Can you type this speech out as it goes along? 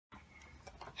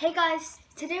Hey guys,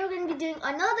 today we're going to be doing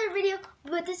another video,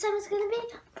 but this time it's going to be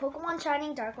Pokemon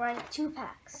Shiny Darkrai 2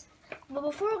 packs. But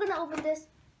before we're going to open this,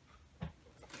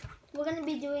 we're going to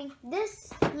be doing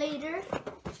this later,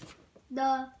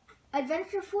 the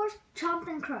Adventure Force Chomp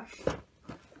and Crush.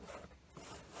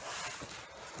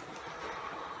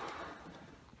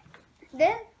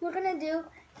 Then we're going to do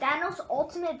Thanos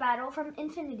Ultimate Battle from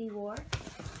Infinity War.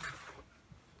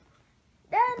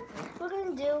 Then we're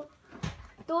going to do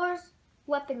Thor's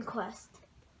Weapon Quest.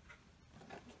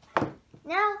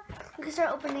 Now we can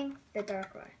start opening the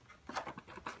Darkrai.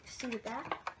 See the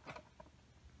back?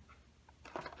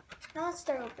 Now let's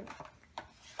start opening.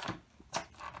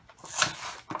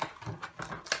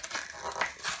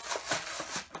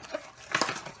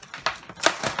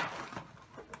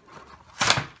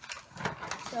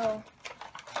 So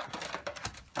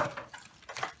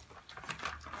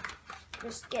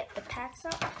just get the packs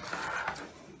up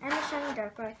and the Shiny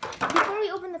Darkrai. Before we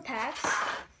open the packs,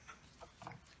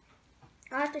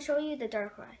 I have to show you the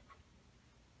Darkrai.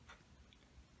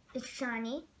 It's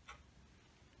shiny.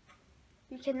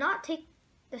 You cannot take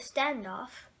the stand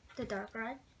off the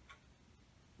Darkrai.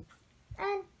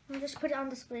 And we'll just put it on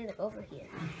display like over here.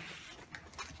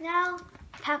 Now,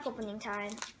 pack opening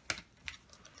time.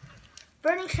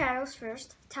 Burning Shadows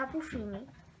first, Tapu Fini.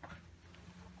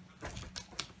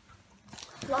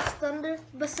 Lost Thunder,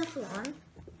 Basaflon.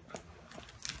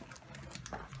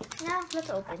 Now, let's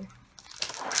open.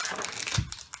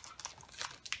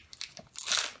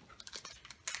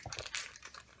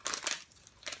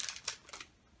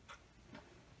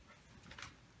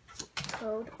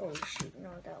 Code, oh shoot, no,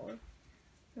 that one.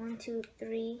 1, 2,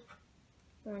 3,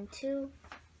 1, 2.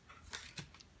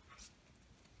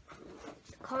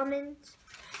 Commons,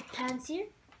 Pansear,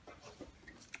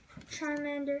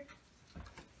 Charmander,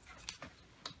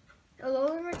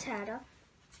 Alolan Rattata,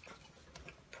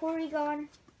 Porygon,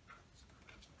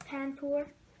 Panpour,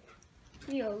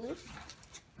 Riolu,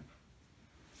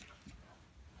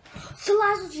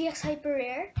 Salazzle GX Hyper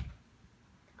Rare.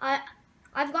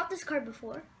 I've got this card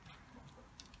before.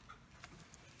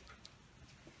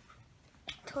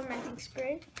 Tormenting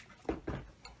Spirit,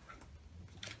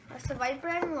 that's a Viper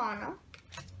and Lana,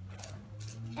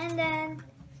 and then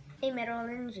a Metal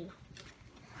Energy.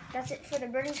 That's it for the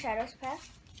Burning Shadows pack.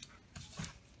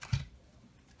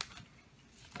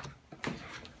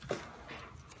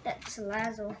 That's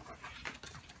Salazzle.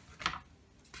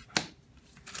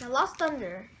 Now Lost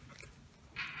Thunder.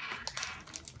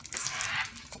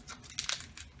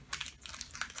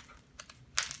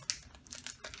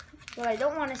 Well, I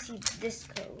don't want to see this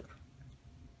code.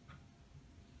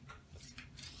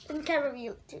 I can't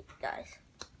reveal it to you guys.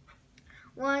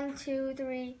 1, 2,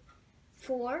 3,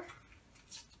 4.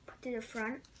 Put to the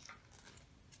front.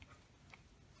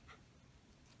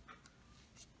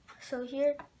 So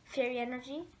here, Fairy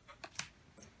Energy.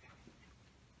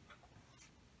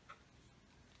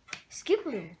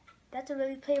 Skiploom. That's a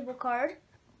really playable card.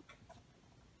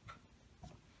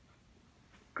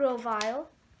 Grovyle.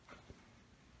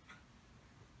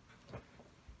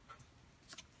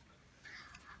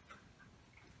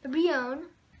 Rion,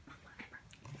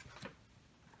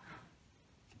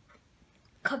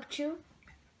 Cupchew,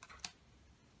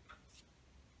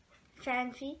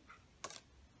 Fanfi,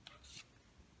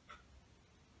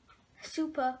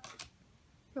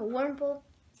 Wurmple,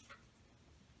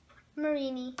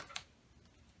 Marini,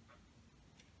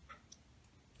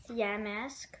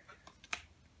 Yamask,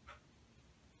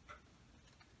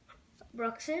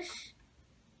 Bruxish,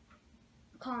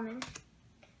 Common,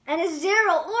 and a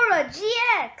Zero Aura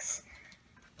GX.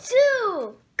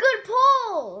 2 good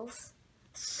pulls.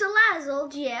 Salazzle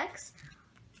GX,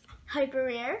 Hyper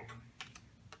Rare,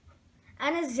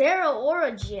 and a Zero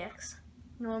Aura GX,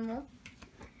 normal.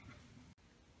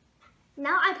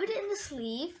 Now I put it in the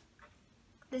sleeve,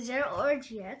 the Zero Aura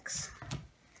GX.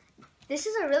 This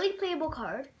is a really playable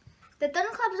card. The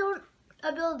Thunderclap Zone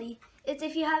ability is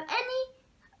if you have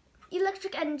any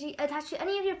electric energy attached to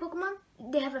any of your Pokemon,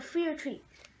 they have a free retreat.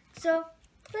 So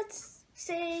let's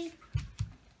say,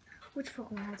 which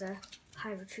Pokemon has a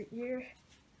high retreat here?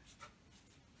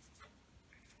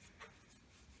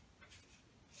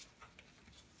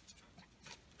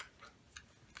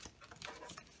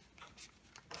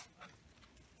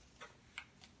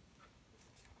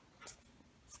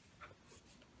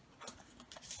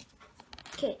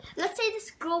 Okay, let's say this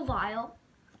Grovyle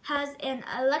has an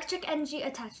electric energy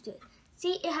attached to it.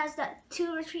 See, it has that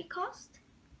 2 retreat cost.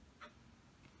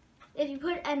 If you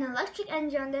put an electric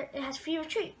energy on there, it has free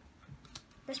retreat.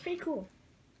 That's pretty cool.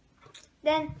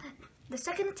 Then the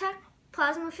second attack,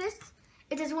 Plasma Fist,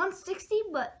 it is 160,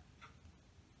 but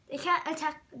it can't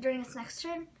attack during its next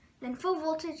turn. Then full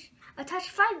voltage. Attach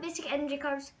 5 basic energy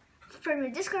cards from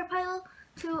your discard pile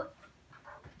to your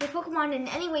Pokemon in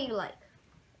any way you like.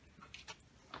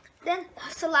 Then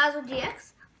Salazzle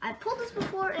GX. I pulled this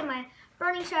before in my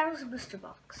Burning Shadows booster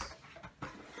box.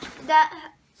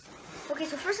 Okay,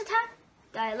 so first attack,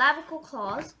 Dialectical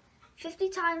Claws, 50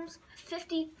 times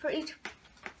 50 for each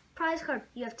prize card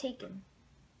you have taken.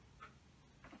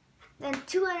 Then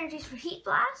 2 energies for Heat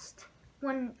Blast,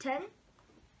 110.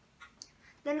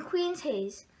 Then Queen's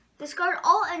Haze. Discard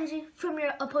all energy from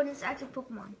your opponent's active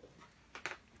Pokemon.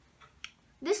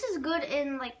 This is good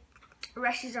in like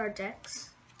Reshizard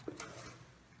decks.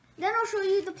 Then I'll show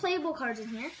you the playable cards in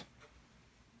here.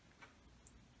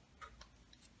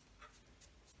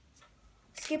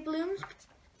 Skiploom's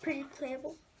pretty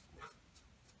playable.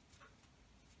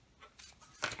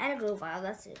 And a Grovyle,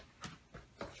 that's it.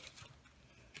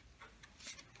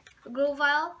 A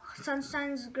Grovyle,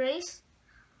 Sunshine's Grace.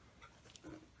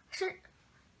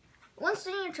 Once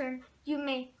during your turn, you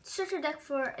may search your deck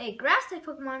for a grass type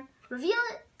Pokemon, reveal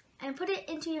it, and put it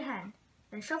into your hand.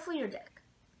 Then shuffle your deck.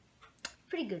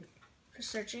 Pretty good for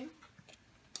searching.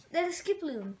 Then a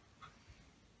Skiploom.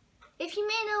 If you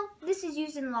may know, this is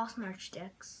used in Lost March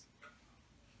decks.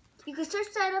 You can search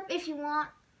that up if you want.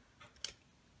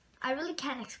 I really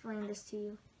can't explain this to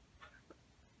you,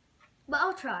 but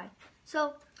I'll try.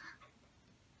 So,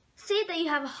 say that you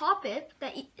have a Hoppip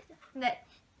that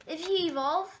if you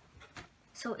evolve,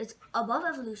 so it's above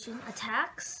evolution,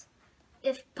 attacks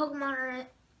if Pokemon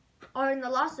are in the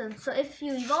Lost Zone. So if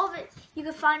you evolve it, you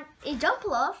can find a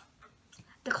Jumpluff,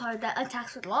 the card that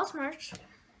attacks with Lost March.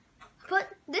 Put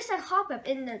this and Hoppip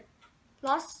in the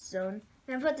Lost Zone,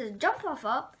 then put the Jumpluff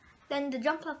up, then the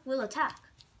Jumpluff will attack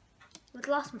with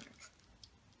Lost March.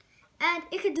 And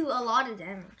it could do a lot of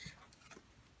damage.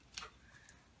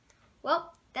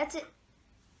 Well, that's it.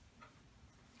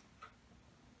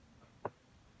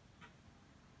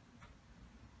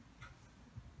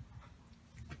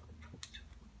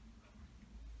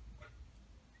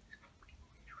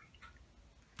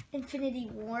 Infinity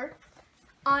War,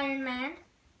 Iron Man,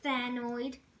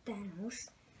 Thanos,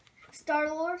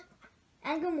 Star-Lord,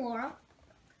 and Gamora,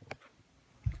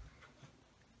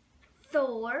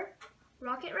 Thor,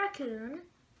 Rocket Raccoon,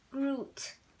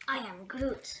 Groot. I am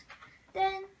Groot.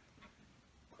 Then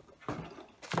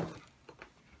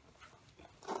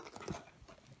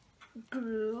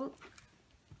Groot,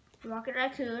 Rocket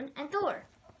Raccoon, and Thor.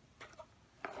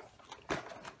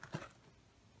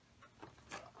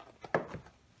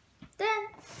 Then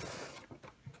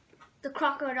the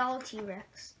Crocodile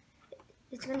T-Rex.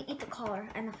 It's gonna eat the car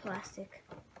and the plastic.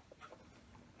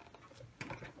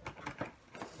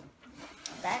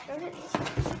 Back of it.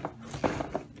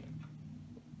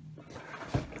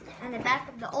 And the back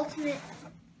of the Ultimate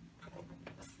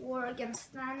War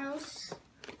against Thanos.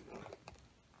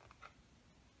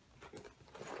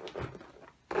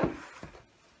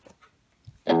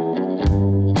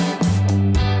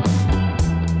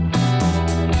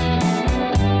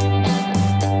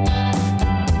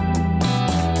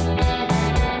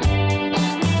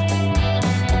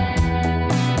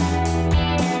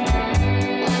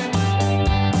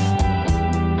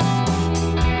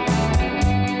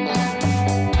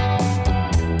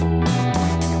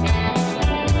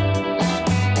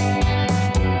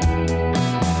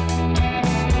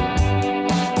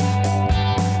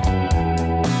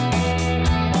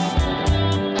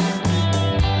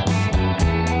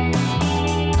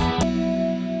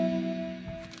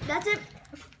 That's it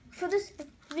for this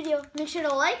video. Make sure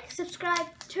to like, subscribe,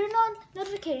 turn on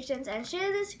notifications, and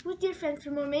share this with your friends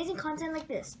for more amazing content like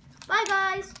this. Bye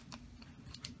guys!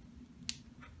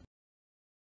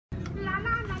 La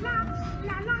la la la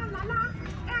la la la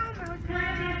Elmo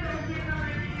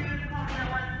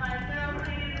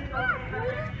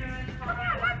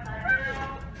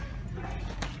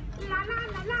La la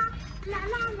la la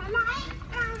la la la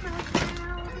Elmo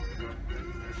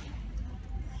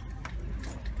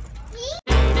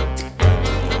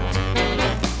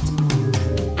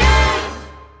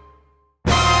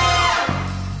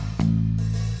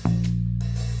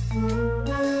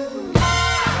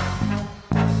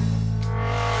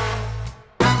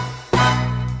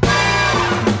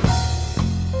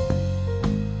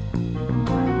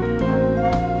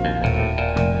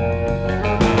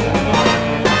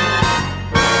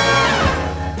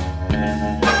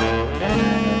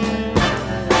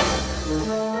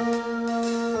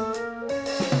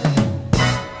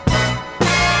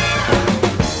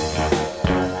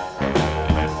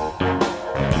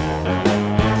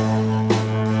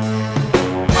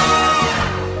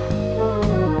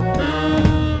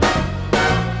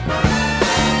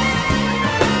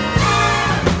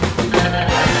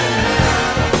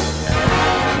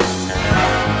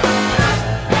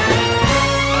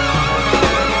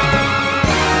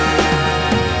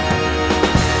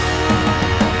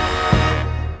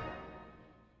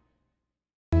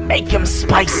make him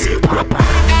spicy,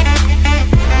 Papa.